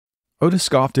Otis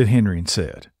scoffed at Henry and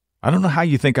said, "I don't know how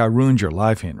you think I ruined your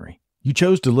life, Henry. You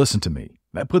chose to listen to me.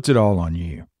 That puts it all on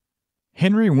you."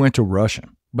 Henry went to rush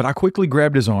him, but I quickly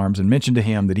grabbed his arms and mentioned to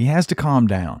him that he has to calm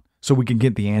down so we can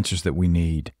get the answers that we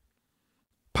need.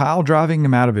 Pile driving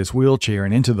him out of his wheelchair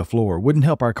and into the floor wouldn't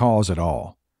help our cause at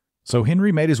all, so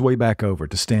Henry made his way back over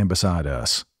to stand beside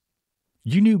us.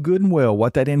 "You knew good and well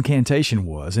what that incantation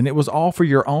was, and it was all for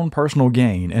your own personal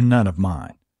gain and none of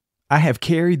mine. I have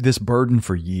carried this burden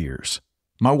for years.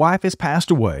 My wife has passed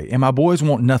away, and my boys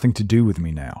want nothing to do with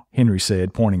me now," Henry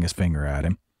said, pointing his finger at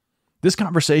him. This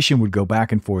conversation would go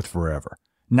back and forth forever,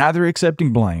 neither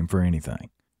accepting blame for anything.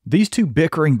 These two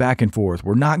bickering back and forth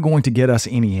were not going to get us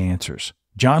any answers.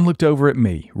 John looked over at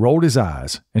me, rolled his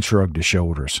eyes, and shrugged his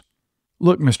shoulders.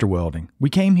 "Look, Mr. Welding, we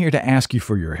came here to ask you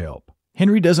for your help.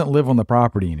 Henry doesn't live on the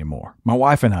property anymore. My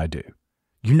wife and I do.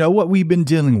 You know what we've been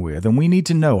dealing with, and we need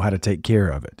to know how to take care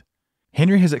of it.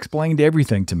 Henry has explained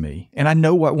everything to me, and I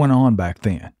know what went on back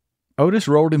then." Otis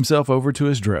rolled himself over to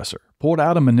his dresser, pulled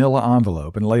out a manila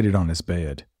envelope, and laid it on his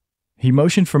bed. He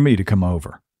motioned for me to come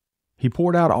over. He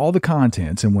poured out all the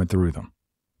contents and went through them.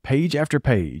 Page after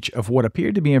page of what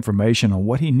appeared to be information on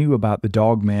what he knew about the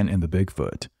Dogman and the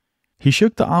Bigfoot. He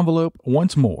shook the envelope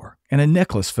once more, and a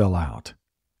necklace fell out.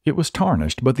 It was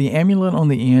tarnished, but the amulet on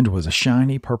the end was a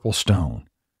shiny purple stone.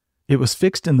 It was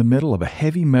fixed in the middle of a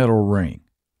heavy metal ring.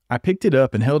 I picked it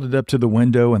up and held it up to the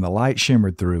window, and the light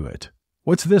shimmered through it.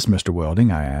 "What's this, Mr. Welding?"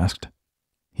 I asked.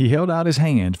 He held out his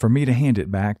hand for me to hand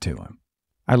it back to him.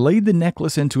 I laid the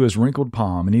necklace into his wrinkled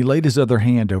palm, and he laid his other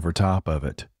hand over top of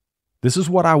it. "This is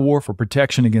what I wore for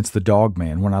protection against the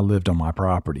Dogman when I lived on my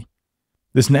property.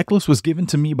 This necklace was given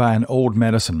to me by an old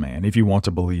medicine man, if you want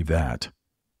to believe that.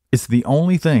 It's the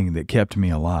only thing that kept me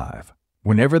alive.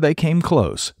 Whenever they came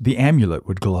close, the amulet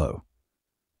would glow.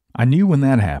 I knew when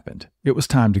that happened, it was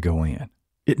time to go in.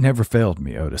 It never failed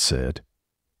me," Otis said.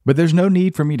 "But there's no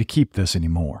need for me to keep this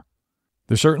anymore.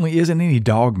 There certainly isn't any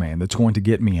Dogman that's going to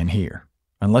get me in here,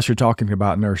 unless you're talking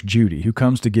about Nurse Judy, who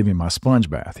comes to give me my sponge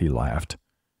bath," he laughed.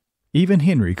 Even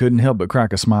Henry couldn't help but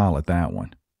crack a smile at that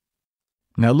one.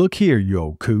 "Now look here, you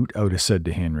old coot," Otis said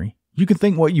to Henry. "You can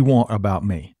think what you want about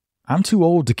me. I'm too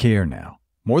old to care now.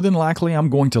 More than likely, I'm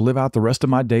going to live out the rest of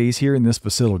my days here in this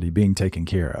facility being taken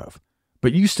care of.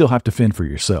 But you still have to fend for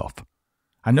yourself.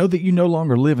 I know that you no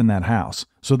longer live in that house,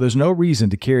 so there's no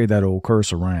reason to carry that old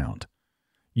curse around.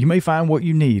 You may find what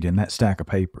you need in that stack of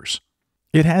papers.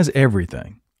 It has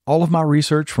everything. All of my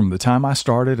research from the time I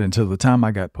started until the time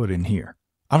I got put in here.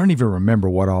 I don't even remember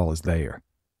what all is there.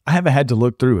 I haven't had to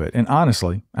look through it, and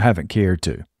honestly, I haven't cared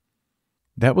to.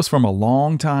 That was from a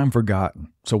long time forgotten,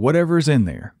 so whatever is in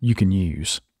there, you can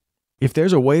use. If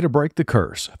there's a way to break the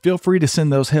curse, feel free to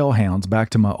send those hellhounds back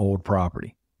to my old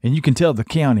property, and you can tell the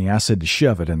county I said to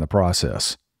shove it in the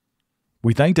process."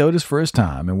 We thanked Otis for his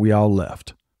time, and we all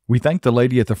left. We thanked the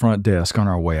lady at the front desk on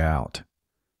our way out.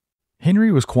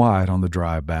 Henry was quiet on the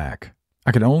drive back.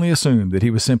 I could only assume that he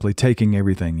was simply taking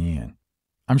everything in.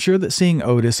 I'm sure that seeing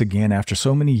Otis again after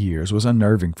so many years was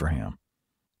unnerving for him.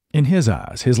 In his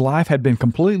eyes, his life had been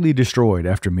completely destroyed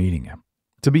after meeting him.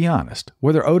 To be honest,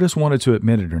 whether Otis wanted to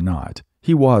admit it or not,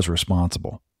 he was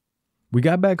responsible. We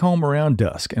got back home around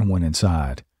dusk and went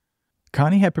inside.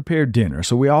 Connie had prepared dinner,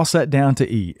 so we all sat down to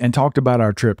eat and talked about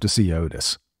our trip to see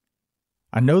Otis.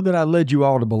 I know that I led you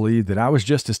all to believe that I was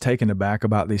just as taken aback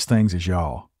about these things as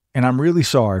y'all, and I'm really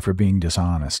sorry for being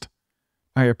dishonest.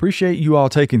 I appreciate you all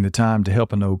taking the time to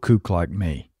help an old kook like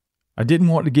me. I didn't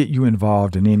want to get you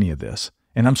involved in any of this,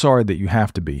 and I'm sorry that you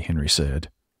have to be," Henry said.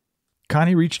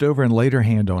 Connie reached over and laid her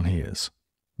hand on his.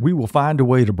 "We will find a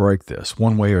way to break this,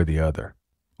 one way or the other.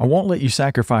 I won't let you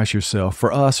sacrifice yourself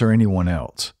for us or anyone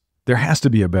else. There has to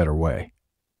be a better way."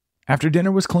 After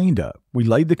dinner was cleaned up, we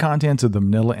laid the contents of the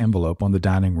manila envelope on the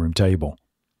dining room table.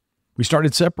 We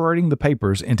started separating the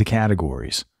papers into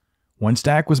categories. One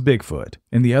stack was Bigfoot,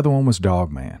 and the other one was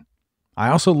Dogman. I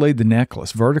also laid the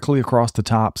necklace vertically across the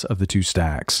tops of the two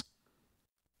stacks.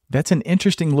 "That's an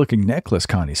interesting-looking necklace,"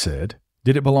 Connie said.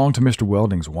 "Did it belong to Mr.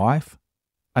 Welding's wife?"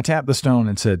 I tapped the stone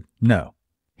and said, "No.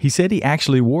 He said he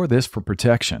actually wore this for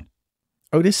protection.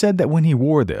 Otis said that when he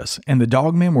wore this, and the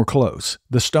Dogmen were close,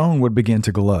 the stone would begin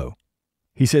to glow.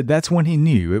 He said that's when he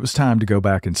knew it was time to go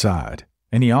back inside,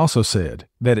 and he also said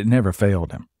that it never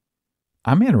failed him."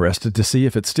 "I'm interested to see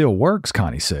if it still works,"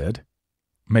 Connie said.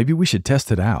 "Maybe we should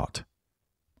test it out."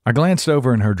 I glanced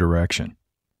over in her direction.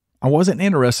 I wasn't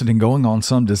interested in going on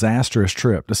some disastrous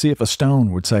trip to see if a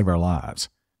stone would save our lives.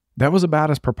 That was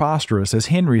about as preposterous as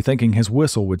Henry thinking his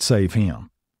whistle would save him.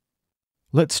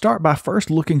 "Let's start by first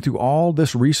looking through all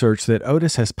this research that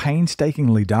Otis has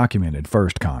painstakingly documented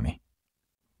first, Connie."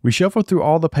 We shuffled through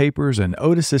all the papers and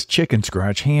Otis's chicken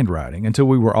scratch handwriting until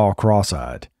we were all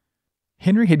cross-eyed.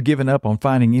 Henry had given up on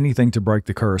finding anything to break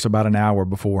the curse about an hour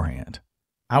beforehand.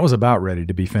 I was about ready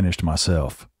to be finished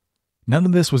myself. None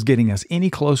of this was getting us any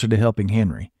closer to helping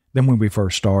Henry than when we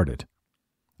first started.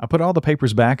 I put all the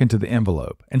papers back into the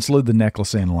envelope and slid the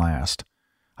necklace in last.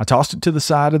 I tossed it to the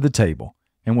side of the table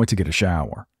and went to get a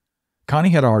shower. Connie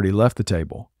had already left the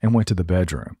table and went to the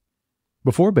bedroom.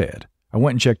 Before bed, I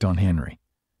went and checked on Henry.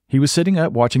 He was sitting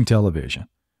up watching television,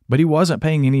 but he wasn't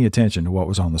paying any attention to what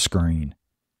was on the screen.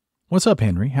 "What's up,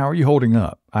 Henry? How are you holding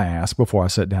up?" I asked before I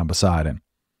sat down beside him.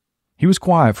 He was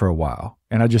quiet for a while,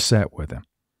 and I just sat with him.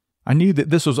 I knew that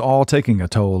this was all taking a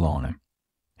toll on him.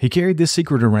 He carried this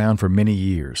secret around for many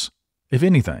years. If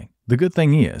anything, the good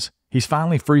thing is, he's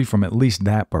finally free from at least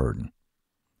that burden.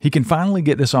 He can finally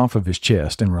get this off of his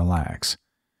chest and relax.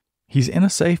 He's in a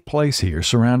safe place here,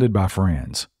 surrounded by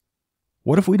friends.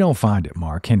 "What if we don't find it,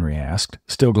 Mark?" Henry asked,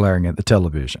 still glaring at the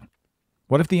television.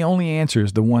 "What if the only answer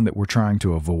is the one that we're trying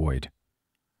to avoid?"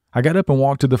 I got up and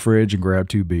walked to the fridge and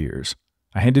grabbed 2 beers.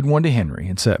 I handed one to Henry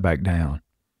and sat back down.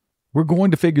 "We're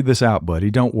going to figure this out, buddy.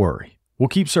 Don't worry. We'll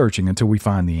keep searching until we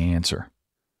find the answer."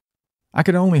 I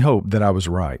could only hope that I was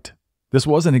right. This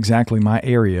wasn't exactly my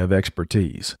area of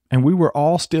expertise, and we were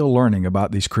all still learning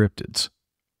about these cryptids.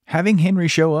 Having Henry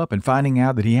show up and finding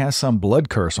out that he has some blood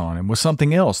curse on him was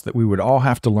something else that we would all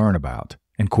have to learn about,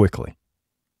 and quickly.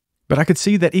 But I could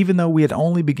see that even though we had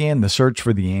only began the search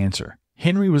for the answer,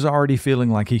 Henry was already feeling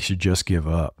like he should just give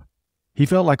up. He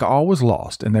felt like all was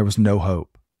lost and there was no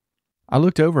hope. I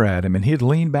looked over at him and he had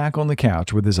leaned back on the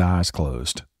couch with his eyes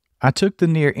closed. I took the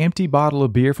near empty bottle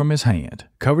of beer from his hand,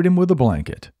 covered him with a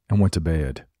blanket, and went to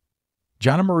bed.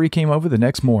 John and Marie came over the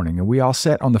next morning and we all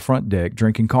sat on the front deck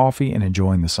drinking coffee and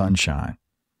enjoying the sunshine.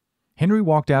 Henry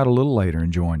walked out a little later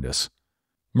and joined us.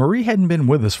 Marie hadn't been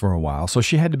with us for a while, so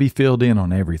she had to be filled in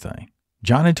on everything.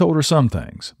 John had told her some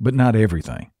things, but not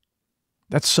everything.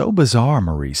 "That's so bizarre,"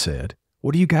 Marie said.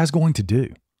 "What are you guys going to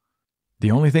do?"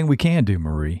 "The only thing we can do,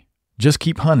 Marie. Just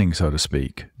keep hunting, so to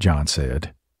speak," John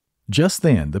said. Just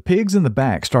then, the pigs in the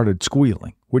back started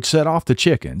squealing, which set off the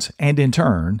chickens, and in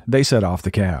turn, they set off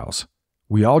the cows.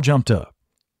 We all jumped up.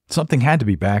 Something had to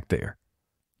be back there.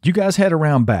 "You guys head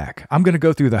around back. I'm going to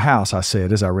go through the house," I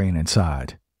said as I ran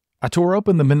inside. I tore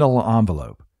open the manila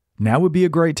envelope. Now would be a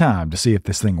great time to see if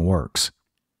this thing works.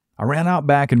 I ran out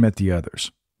back and met the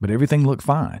others, but everything looked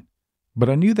fine. But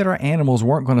I knew that our animals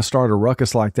weren't going to start a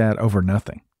ruckus like that over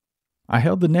nothing. I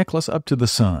held the necklace up to the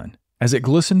sun as it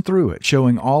glistened through it,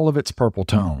 showing all of its purple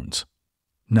tones.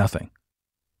 Nothing.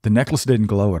 The necklace didn't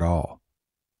glow at all.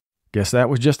 "Guess that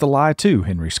was just a lie too,"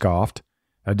 Henry scoffed.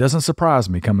 "That doesn't surprise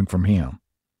me coming from him."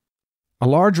 A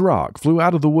large rock flew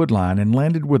out of the woodline and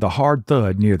landed with a hard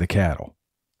thud near the cattle.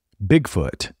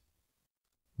 Bigfoot.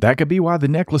 That could be why the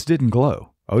necklace didn't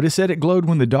glow. Otis said it glowed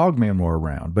when the Dogman were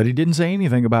around, but he didn't say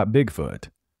anything about Bigfoot.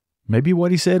 Maybe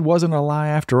what he said wasn't a lie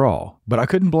after all, but I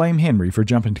couldn't blame Henry for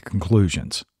jumping to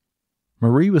conclusions.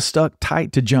 Marie was stuck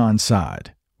tight to John's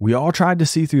side. We all tried to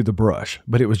see through the brush,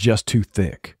 but it was just too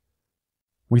thick.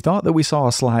 We thought that we saw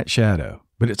a slight shadow,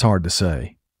 but it's hard to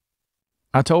say.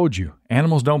 "I told you,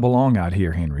 animals don't belong out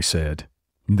here," Henry said.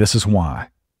 "This is why.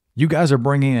 You guys are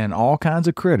bringing in all kinds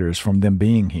of critters from them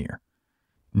being here.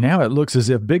 Now it looks as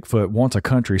if Bigfoot wants a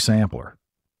country sampler.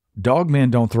 Dogmen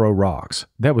don't throw rocks.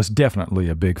 That was definitely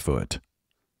a Bigfoot."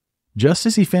 Just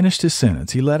as he finished his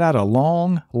sentence, he let out a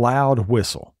long, loud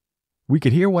whistle. We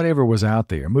could hear whatever was out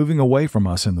there moving away from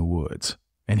us in the woods,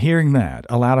 and hearing that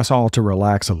allowed us all to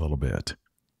relax a little bit.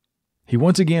 He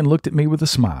once again looked at me with a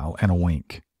smile and a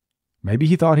wink. Maybe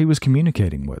he thought he was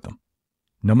communicating with them.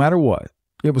 No matter what,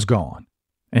 it was gone,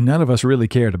 and none of us really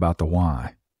cared about the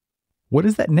why. "What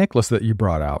is that necklace that you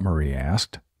brought out?" Marie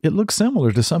asked. "It looks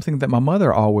similar to something that my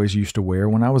mother always used to wear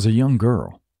when I was a young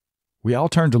girl." We all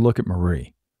turned to look at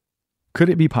Marie. Could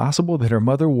it be possible that her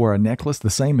mother wore a necklace the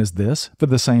same as this for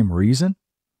the same reason?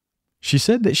 She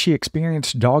said that she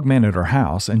experienced Dogman at her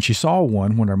house and she saw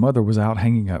one when her mother was out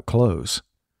hanging up clothes.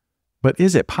 But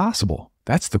is it possible?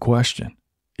 That's the question.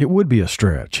 It would be a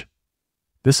stretch.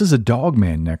 "This is a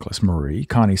Dogman necklace, Marie,"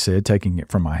 Connie said, taking it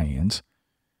from my hands.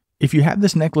 "If you have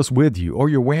this necklace with you or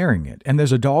you're wearing it and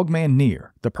there's a Dogman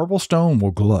near, the purple stone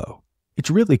will glow.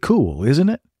 It's really cool, isn't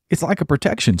it? It's like a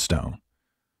protection stone."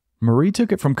 Marie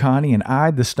took it from Connie and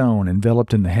eyed the stone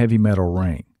enveloped in the heavy metal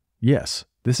ring. Yes,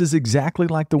 this is exactly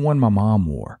like the one my mom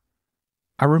wore.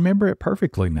 I remember it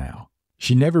perfectly now.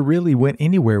 She never really went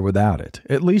anywhere without it,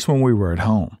 at least when we were at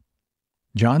home.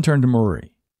 John turned to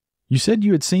Marie. "You said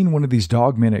you had seen one of these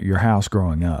Dogmen at your house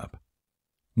growing up.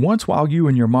 Once while you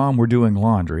and your mom were doing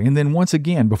laundry, and then once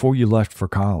again before you left for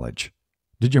college.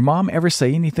 Did your mom ever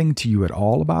say anything to you at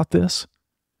all about this?"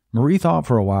 Marie thought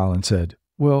for a while and said,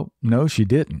 "Well, no, she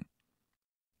didn't.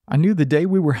 I knew the day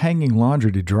we were hanging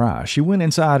laundry to dry, she went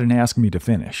inside and asked me to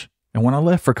finish. And when I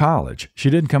left for college, she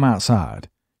didn't come outside.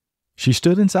 She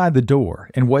stood inside the door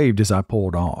and waved as I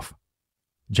pulled off."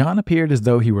 John appeared as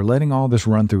though he were letting all this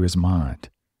run through his mind.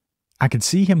 I could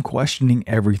see him questioning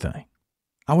everything.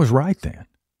 I was right then.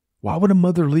 Why would a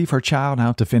mother leave her child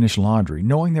out to finish laundry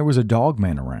knowing there was a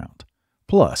dogman around?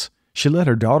 Plus, she let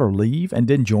her daughter leave and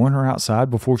didn't join her outside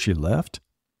before she left?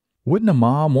 Wouldn't a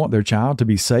mom want their child to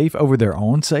be safe over their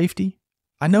own safety?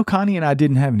 I know Connie and I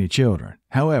didn't have any children.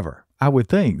 However, I would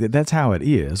think that that's how it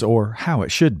is, or how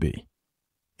it should be.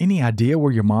 "Any idea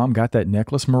where your mom got that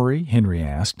necklace, Marie?" Henry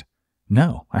asked.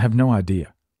 "No, I have no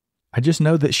idea. I just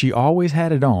know that she always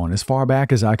had it on as far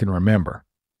back as I can remember."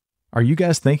 "Are you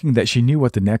guys thinking that she knew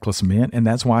what the necklace meant and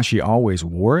that's why she always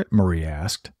wore it?" Marie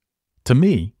asked. "To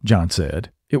me," John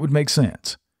said, "it would make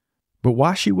sense. But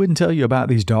why she wouldn't tell you about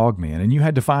these dogmen and you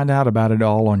had to find out about it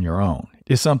all on your own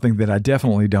is something that I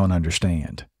definitely don't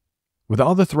understand." With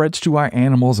all the threats to our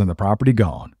animals and the property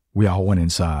gone, we all went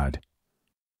inside.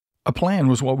 A plan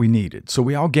was what we needed, so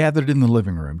we all gathered in the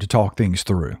living room to talk things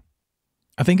through.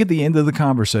 I think at the end of the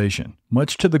conversation,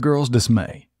 much to the girls'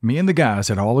 dismay, me and the guys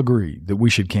had all agreed that we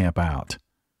should camp out.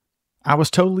 I was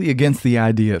totally against the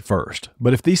idea at first,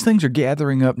 but if these things are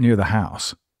gathering up near the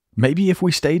house, maybe if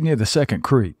we stayed near the second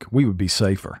creek, we would be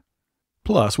safer.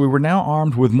 Plus, we were now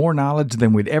armed with more knowledge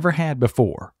than we'd ever had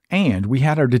before, and we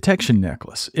had our detection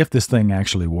necklace if this thing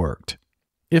actually worked.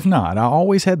 If not, I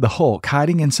always had the Hulk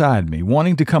hiding inside me,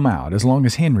 wanting to come out as long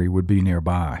as Henry would be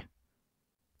nearby.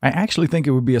 I actually think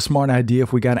it would be a smart idea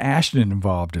if we got Ashton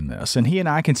involved in this, and he and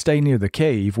I can stay near the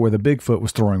cave where the Bigfoot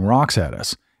was throwing rocks at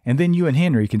us, and then you and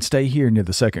Henry can stay here near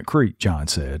the second creek, John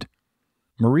said.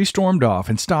 Marie stormed off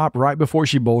and stopped right before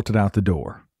she bolted out the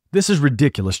door. "This is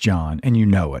ridiculous, John, and you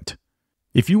know it.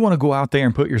 If you want to go out there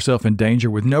and put yourself in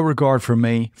danger with no regard for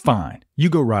me, fine, you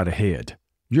go right ahead.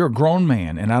 You're a grown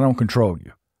man and I don't control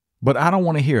you. But I don't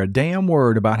want to hear a damn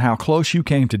word about how close you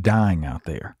came to dying out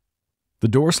there." The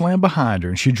door slammed behind her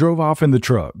and she drove off in the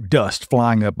truck, dust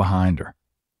flying up behind her.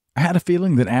 I had a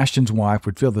feeling that Ashton's wife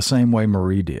would feel the same way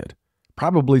Marie did,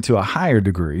 probably to a higher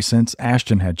degree since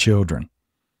Ashton had children.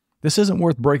 This isn't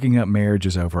worth breaking up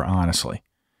marriages over, honestly.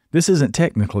 This isn't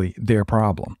technically their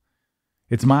problem.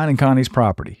 It's mine and Connie's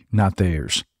property, not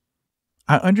theirs.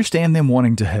 I understand them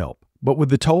wanting to help, but with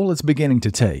the toll it's beginning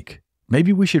to take,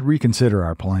 maybe we should reconsider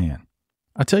our plan.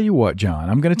 I tell you what, John,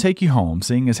 I'm going to take you home,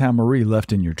 seeing as how Marie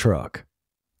left in your truck.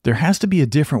 There has to be a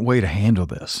different way to handle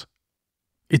this.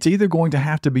 It's either going to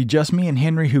have to be just me and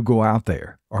Henry who go out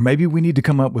there, or maybe we need to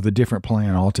come up with a different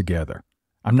plan altogether.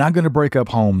 I'm not going to break up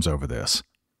homes over this.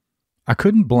 I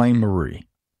couldn't blame Marie.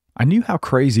 I knew how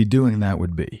crazy doing that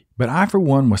would be, but I for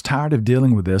one was tired of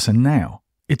dealing with this, and now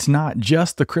it's not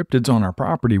just the cryptids on our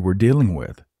property we're dealing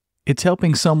with. It's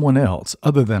helping someone else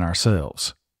other than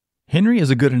ourselves. Henry is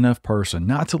a good enough person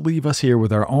not to leave us here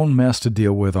with our own mess to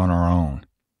deal with on our own.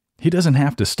 He doesn't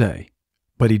have to stay,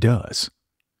 but he does.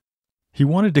 He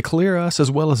wanted to clear us as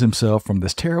well as himself from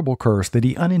this terrible curse that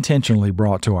he unintentionally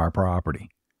brought to our property.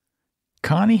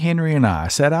 Connie, Henry, and I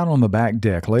sat out on the back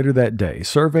deck later that day,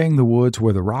 surveying the woods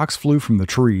where the rocks flew from the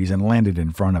trees and landed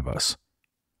in front of us.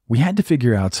 We had to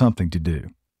figure out something to do.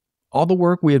 All the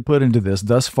work we had put into this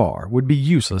thus far would be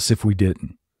useless if we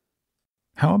didn't.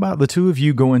 How about the two of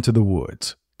you go into the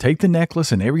woods, take the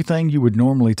necklace and everything you would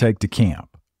normally take to camp.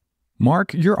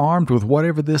 Mark, you're armed with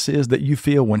whatever this is that you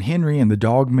feel when Henry and the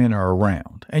dogmen are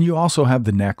around, and you also have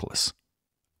the necklace.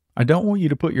 I don't want you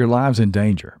to put your lives in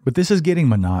danger, but this is getting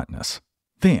monotonous.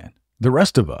 Then, the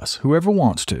rest of us, whoever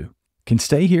wants to, can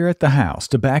stay here at the house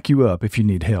to back you up if you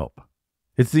need help.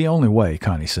 It's the only way,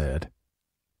 Connie said.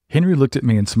 Henry looked at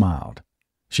me and smiled.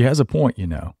 She has a point, you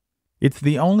know. It's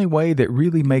the only way that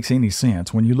really makes any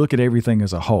sense when you look at everything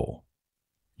as a whole.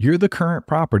 You're the current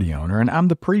property owner, and I'm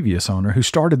the previous owner who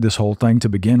started this whole thing to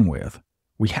begin with.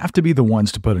 We have to be the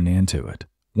ones to put an end to it,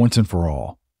 once and for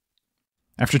all.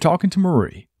 After talking to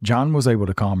Marie, John was able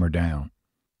to calm her down.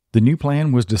 The new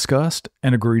plan was discussed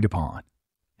and agreed upon.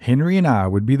 Henry and I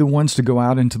would be the ones to go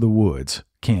out into the woods,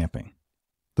 camping.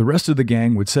 The rest of the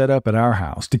gang would set up at our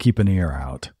house to keep an ear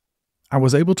out. I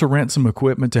was able to rent some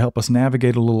equipment to help us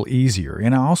navigate a little easier,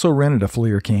 and I also rented a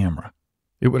FLIR camera.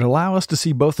 It would allow us to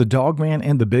see both the Dogman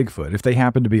and the Bigfoot if they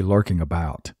happened to be lurking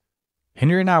about.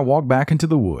 Henry and I walked back into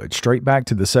the woods, straight back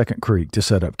to the second creek to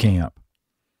set up camp.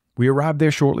 We arrived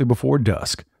there shortly before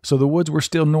dusk, so the woods were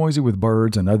still noisy with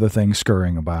birds and other things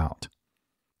scurrying about.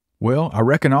 Well, I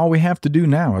reckon all we have to do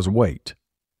now is wait.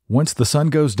 Once the sun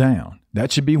goes down,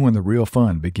 that should be when the real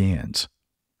fun begins.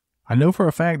 I know for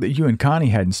a fact that you and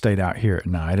Connie hadn't stayed out here at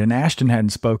night, and Ashton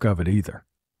hadn't spoke of it either.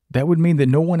 That would mean that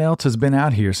no one else has been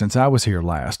out here since I was here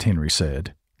last, Henry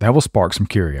said. That will spark some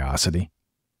curiosity.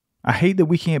 I hate that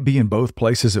we can't be in both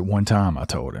places at one time, I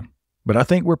told him. But I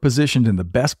think we're positioned in the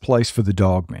best place for the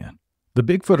Dogman. The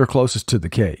Bigfoot are closest to the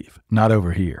cave, not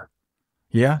over here.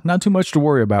 Yeah, not too much to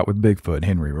worry about with Bigfoot,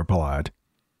 Henry replied.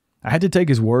 I had to take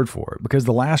his word for it because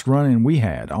the last run-in we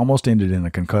had almost ended in a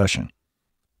concussion.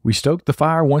 We stoked the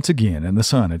fire once again and the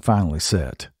sun had finally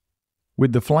set.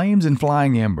 With the flames and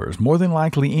flying embers, more than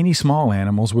likely any small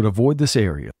animals would avoid this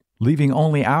area, leaving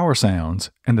only our sounds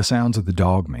and the sounds of the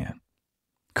Dogman.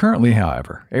 Currently,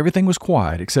 however, everything was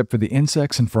quiet except for the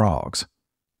insects and frogs.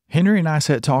 Henry and I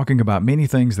sat talking about many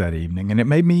things that evening, and it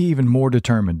made me even more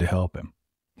determined to help him.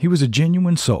 He was a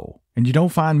genuine soul, and you don't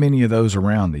find many of those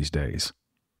around these days.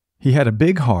 He had a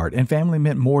big heart, and family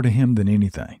meant more to him than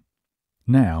anything.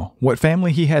 Now, what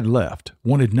family he had left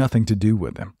wanted nothing to do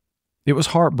with him. It was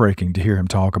heartbreaking to hear him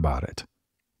talk about it.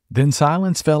 Then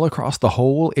silence fell across the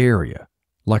whole area,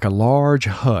 like a large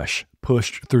hush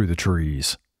pushed through the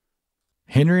trees.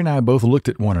 Henry and I both looked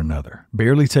at one another,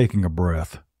 barely taking a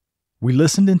breath. We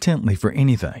listened intently for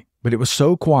anything, but it was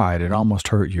so quiet it almost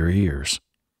hurt your ears.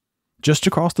 Just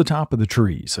across the top of the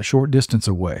trees, a short distance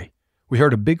away, we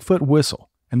heard a Bigfoot whistle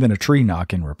and then a tree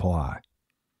knock in reply.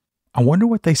 I wonder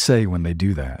what they say when they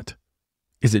do that.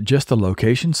 Is it just a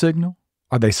location signal?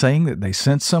 Are they saying that they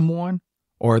sense someone?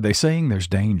 Or are they saying there's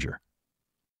danger?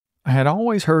 I had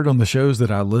always heard on the shows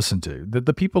that I listened to that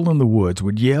the people in the woods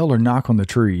would yell or knock on the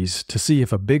trees to see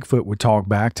if a Bigfoot would talk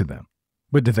back to them.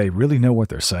 But do they really know what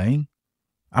they're saying?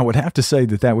 I would have to say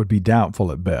that that would be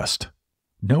doubtful at best.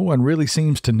 No one really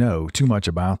seems to know too much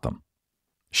about them.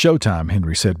 Showtime,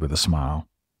 Henry said with a smile.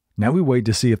 Now we wait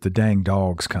to see if the dang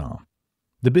dogs come.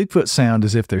 The Bigfoot sound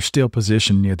as if they're still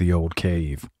positioned near the old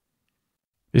cave.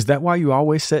 Is that why you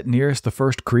always sat nearest the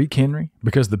first creek, Henry?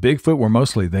 Because the Bigfoot were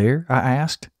mostly there? I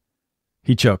asked.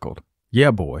 He chuckled. Yeah,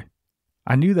 boy.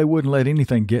 I knew they wouldn't let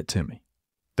anything get to me.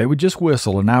 They would just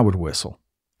whistle and I would whistle.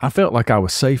 I felt like I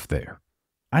was safe there.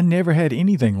 I never had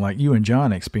anything like you and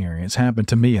John experience happen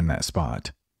to me in that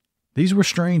spot. These were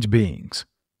strange beings.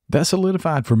 That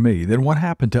solidified for me that what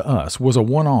happened to us was a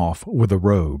one-off with a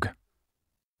rogue.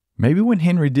 Maybe when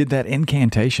Henry did that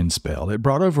incantation spell, it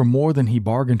brought over more than he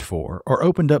bargained for or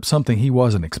opened up something he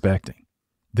wasn't expecting.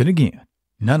 Then again,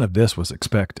 none of this was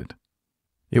expected.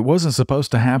 It wasn't supposed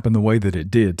to happen the way that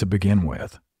it did to begin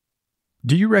with.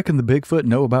 Do you reckon the Bigfoot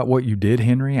know about what you did,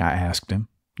 Henry? I asked him.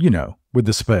 You know, with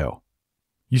the spell.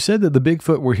 You said that the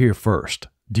Bigfoot were here first.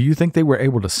 Do you think they were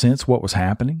able to sense what was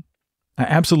happening? I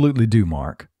absolutely do,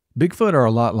 Mark. Bigfoot are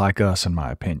a lot like us, in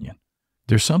my opinion.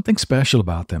 There's something special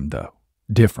about them, though.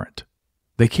 Different.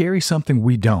 They carry something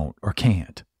we don't or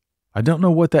can't. I don't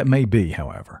know what that may be,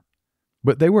 however.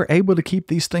 But they were able to keep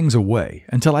these things away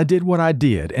until I did what I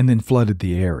did and then flooded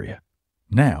the area.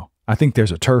 Now, I think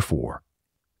there's a turf war.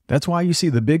 That's why you see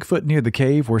the Bigfoot near the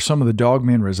cave where some of the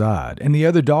dogmen reside and the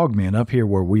other dogmen up here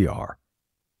where we are.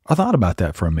 I thought about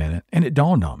that for a minute, and it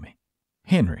dawned on me.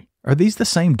 Henry, are these the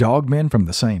same dogmen from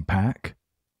the same pack?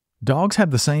 Dogs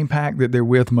have the same pack that they're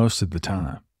with most of the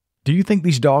time. Do you think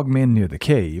these dogmen near the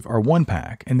cave are one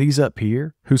pack, and these up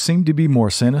here, who seem to be more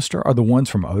sinister, are the ones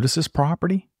from Odyssey's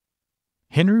property?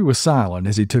 Henry was silent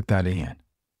as he took that in.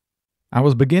 I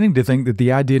was beginning to think that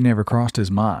the idea never crossed his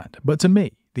mind, but to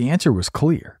me, the answer was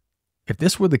clear. If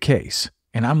this were the case,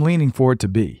 and I'm leaning for it to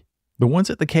be, the ones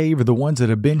at the cave are the ones that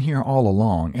have been here all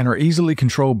along and are easily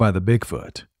controlled by the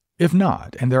Bigfoot. If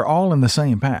not, and they're all in the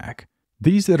same pack,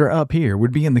 these that are up here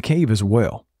would be in the cave as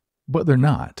well. But they're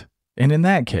not. And in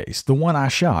that case, the one I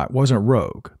shot wasn't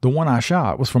rogue. The one I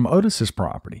shot was from Otis's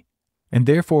property, and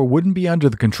therefore wouldn't be under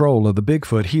the control of the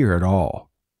Bigfoot here at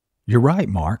all. You're right,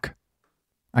 Mark.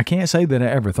 I can't say that I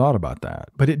ever thought about that,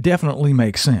 but it definitely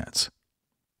makes sense.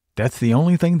 That's the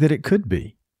only thing that it could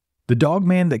be. The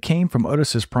dogman that came from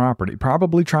Otis's property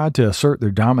probably tried to assert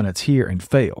their dominance here and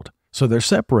failed, so they're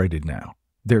separated now.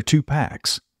 They're two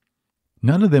packs.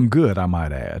 None of them good, I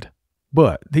might add.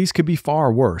 But these could be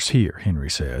far worse here, Henry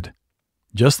said.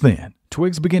 Just then,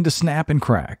 twigs began to snap and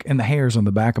crack, and the hairs on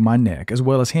the back of my neck, as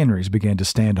well as Henry's, began to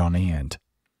stand on end.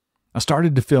 I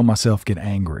started to feel myself get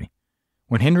angry.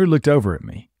 When Henry looked over at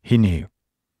me, he knew.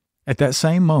 At that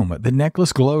same moment, the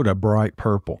necklace glowed a bright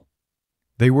purple.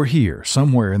 They were here,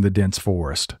 somewhere in the dense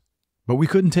forest, but we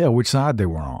couldn't tell which side they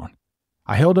were on.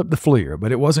 I held up the FLIR,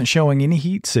 but it wasn't showing any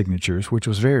heat signatures, which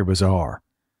was very bizarre.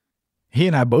 He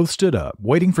and I both stood up,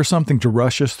 waiting for something to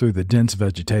rush us through the dense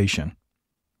vegetation.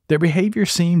 Their behavior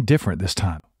seemed different this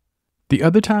time. The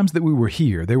other times that we were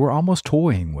here, they were almost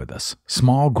toying with us,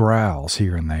 small growls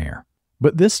here and there.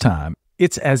 But this time,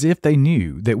 it's as if they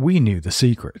knew that we knew the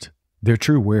secret, their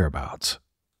true whereabouts.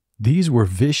 These were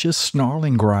vicious,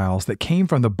 snarling growls that came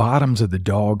from the bottoms of the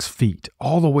dog's feet,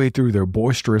 all the way through their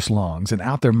boisterous lungs and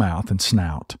out their mouth and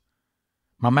snout.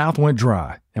 My mouth went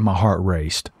dry and my heart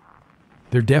raced.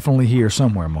 They're definitely here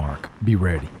somewhere, Mark. Be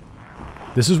ready.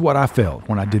 This is what I felt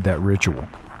when I did that ritual.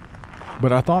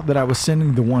 But I thought that I was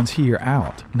sending the ones here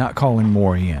out, not calling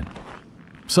more in.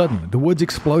 Suddenly, the woods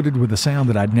exploded with a sound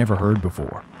that I'd never heard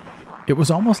before. It was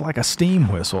almost like a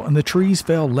steam whistle, and the trees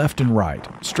fell left and right,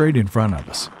 straight in front of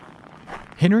us.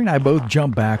 Henry and I both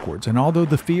jumped backwards, and although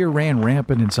the fear ran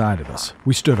rampant inside of us,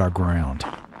 we stood our ground.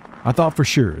 I thought for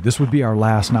sure this would be our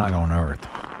last night on Earth.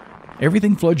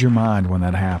 Everything floods your mind when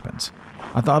that happens.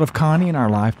 I thought of Connie and our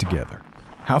life together,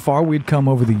 how far we'd come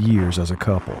over the years as a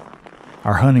couple,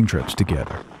 our hunting trips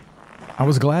together. I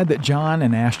was glad that John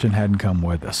and Ashton hadn't come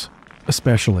with us,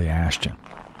 especially Ashton.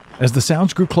 As the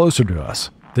sounds grew closer to us,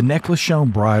 the necklace shone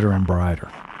brighter and brighter.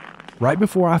 Right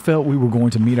before I felt we were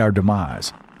going to meet our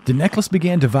demise, the necklace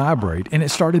began to vibrate and it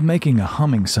started making a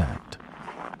humming sound.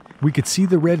 We could see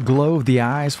the red glow of the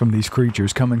eyes from these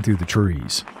creatures coming through the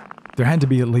trees. There had to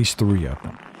be at least 3 of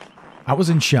them. I was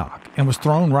in shock and was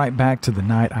thrown right back to the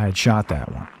night I had shot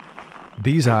that one.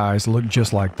 These eyes looked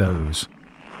just like those.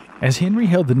 As Henry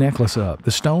held the necklace up,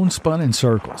 the stone spun in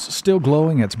circles, still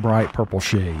glowing its bright purple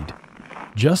shade.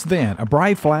 Just then, a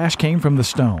bright flash came from the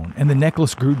stone, and the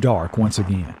necklace grew dark once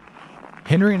again.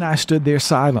 Henry and I stood there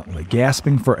silently,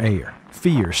 gasping for air,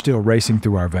 fear still racing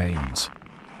through our veins.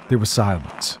 There was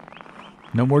silence.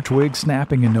 No more twigs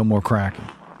snapping and no more cracking.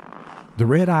 The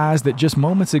red eyes that just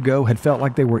moments ago had felt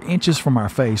like they were inches from our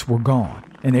face were gone,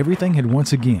 and everything had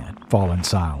once again fallen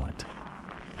silent.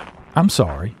 "I'm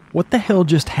sorry, what the hell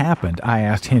just happened?" I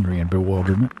asked Henry in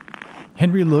bewilderment.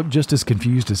 Henry looked just as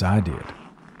confused as I did.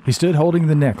 He stood holding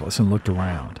the necklace and looked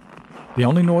around. The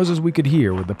only noises we could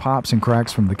hear were the pops and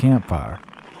cracks from the campfire,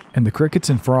 and the crickets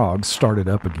and frogs started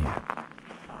up again.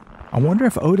 "I wonder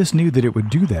if Otis knew that it would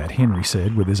do that," Henry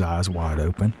said with his eyes wide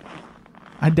open.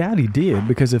 "I doubt he did,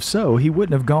 because if so, he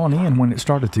wouldn't have gone in when it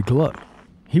started to glow.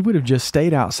 He would have just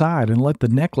stayed outside and let the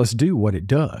necklace do what it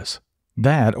does.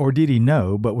 That, or did he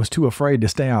know, but was too afraid to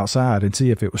stay outside and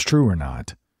see if it was true or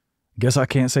not? Guess I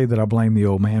can't say that I blame the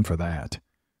old man for that."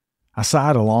 I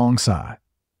sighed a long sigh.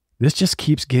 This just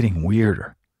keeps getting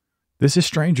weirder. This is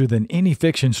stranger than any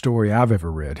fiction story I've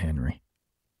ever read, Henry.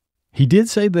 He did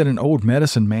say that an old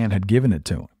medicine man had given it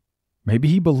to him. Maybe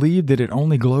he believed that it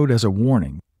only glowed as a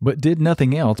warning, but did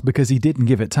nothing else because he didn't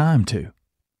give it time to.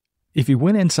 If he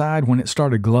went inside when it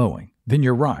started glowing, then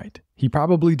you're right. He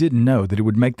probably didn't know that it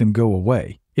would make them go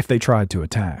away if they tried to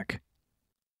attack.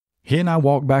 He and I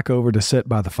walked back over to sit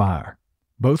by the fire,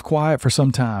 both quiet for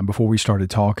some time before we started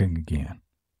talking again.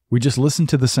 We just listened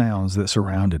to the sounds that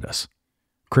surrounded us.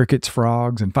 Crickets,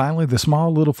 frogs, and finally the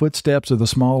small little footsteps of the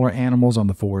smaller animals on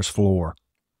the forest floor.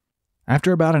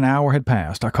 After about an hour had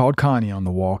passed, I called Connie on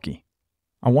the walkie.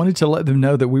 I wanted to let them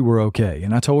know that we were okay,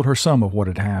 and I told her some of what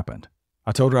had happened.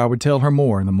 I told her I would tell her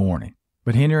more in the morning,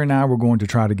 but Henry and I were going to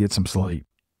try to get some sleep.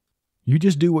 "You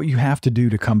just do what you have to do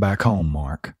to come back home,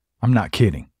 Mark. I'm not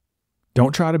kidding.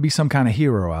 Don't try to be some kind of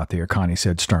hero out there," Connie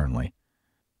said sternly.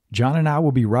 "John and I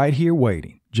will be right here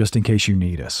waiting, just in case you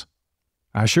need us."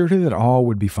 I assured her that all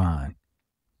would be fine.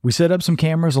 We set up some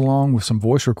cameras along with some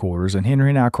voice recorders, and Henry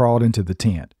and I crawled into the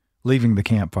tent, leaving the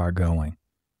campfire going.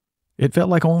 It felt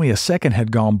like only a second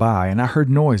had gone by, and I heard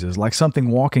noises like something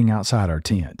walking outside our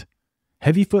tent.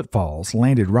 Heavy footfalls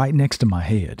landed right next to my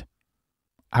head.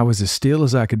 I was as still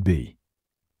as I could be.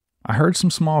 I heard some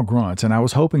small grunts, and I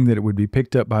was hoping that it would be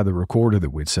picked up by the recorder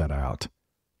that we'd set out.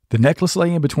 The necklace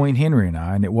lay in between Henry and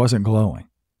I, and it wasn't glowing.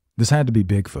 This had to be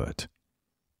Bigfoot.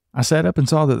 I sat up and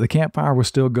saw that the campfire was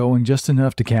still going just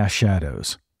enough to cast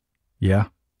shadows. Yeah,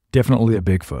 definitely a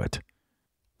Bigfoot.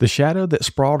 The shadow that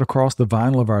sprawled across the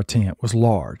vinyl of our tent was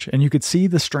large, and you could see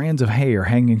the strands of hair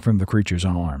hanging from the creature's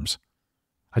arms.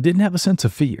 I didn't have a sense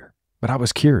of fear, but I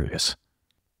was curious.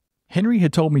 Henry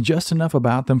had told me just enough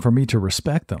about them for me to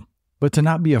respect them, but to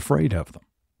not be afraid of them.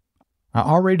 I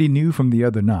already knew from the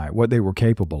other night what they were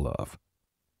capable of.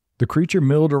 The creature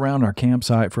milled around our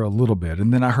campsite for a little bit,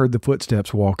 and then I heard the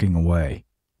footsteps walking away.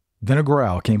 Then a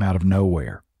growl came out of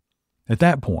nowhere. At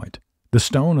that point, the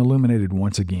stone illuminated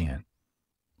once again.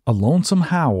 A lonesome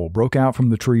howl broke out from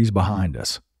the trees behind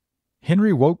us.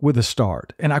 Henry woke with a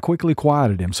start, and I quickly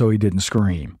quieted him so he didn't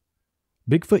scream.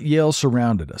 Bigfoot yells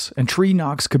surrounded us, and tree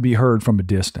knocks could be heard from a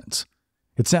distance.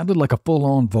 It sounded like a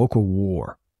full-on vocal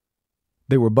war.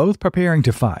 They were both preparing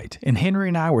to fight, and Henry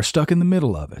and I were stuck in the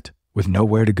middle of it, with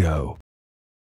nowhere to go.